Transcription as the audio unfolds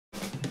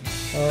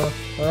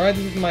Alright,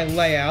 this is my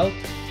layout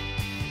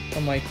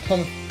on my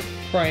Thomas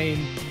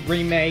Train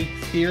remake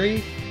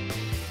series.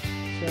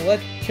 So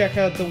let's check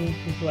out the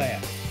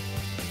layout.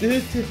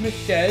 This is the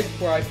shed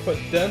where I put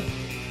them,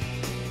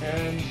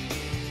 and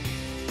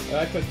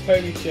I put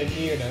Toby shed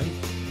near them.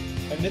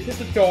 And this is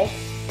the dog,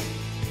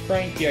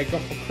 Frankie, I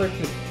got for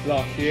Christmas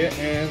last year,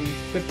 and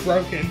it's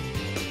broken.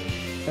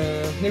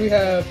 Then we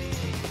have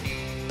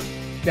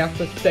that's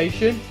the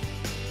station.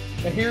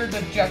 And here's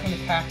the Jack in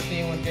the Pack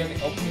scene when they're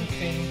the opening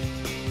scene.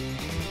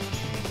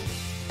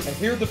 And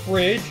here's the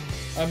bridge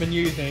I've been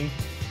using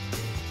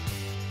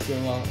too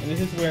long. And this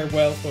is where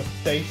Wells was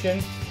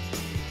stationed.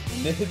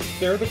 And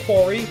there's the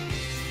quarry.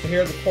 And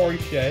here's the quarry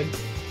shed.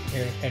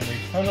 Here's Henry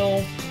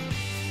Tunnel.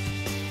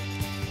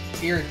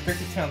 Here is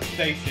Victortown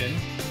Station.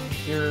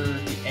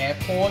 Here's the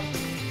airport.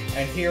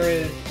 And here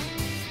is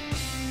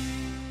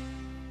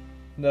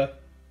the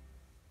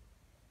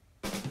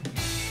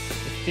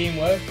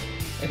Steamworks.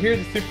 And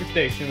here's the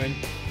Superstation when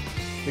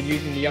we're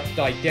using the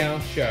Upside Down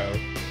show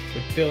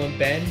with Bill and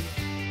Ben.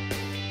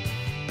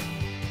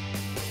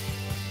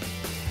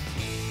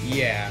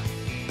 Yeah,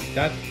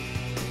 that's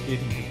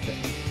using the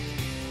thing.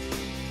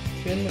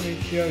 Then let me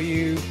show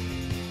you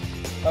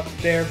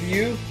upstairs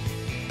view.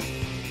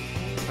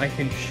 I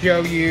can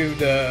show you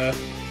the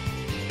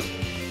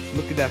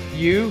look at that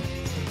view.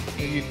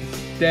 We'll use the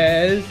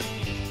stairs.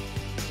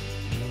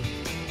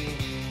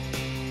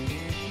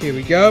 Here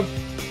we go.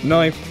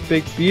 Nice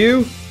big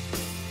view.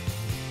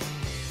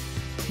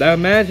 Now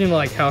imagine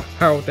like how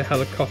the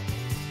helicopter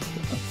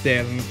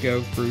upstairs and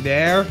go through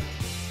there.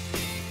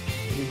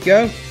 Here we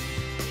go.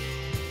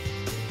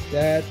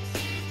 That's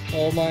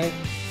all my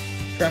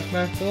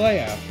Trackmaster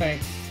layout.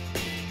 Thanks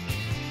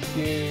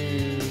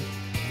you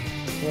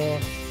for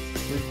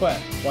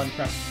request.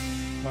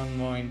 One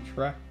line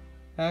track.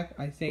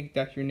 I think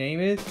that's your name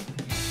is.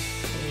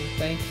 So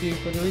thank you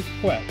for the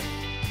request.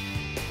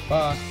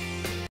 Bye.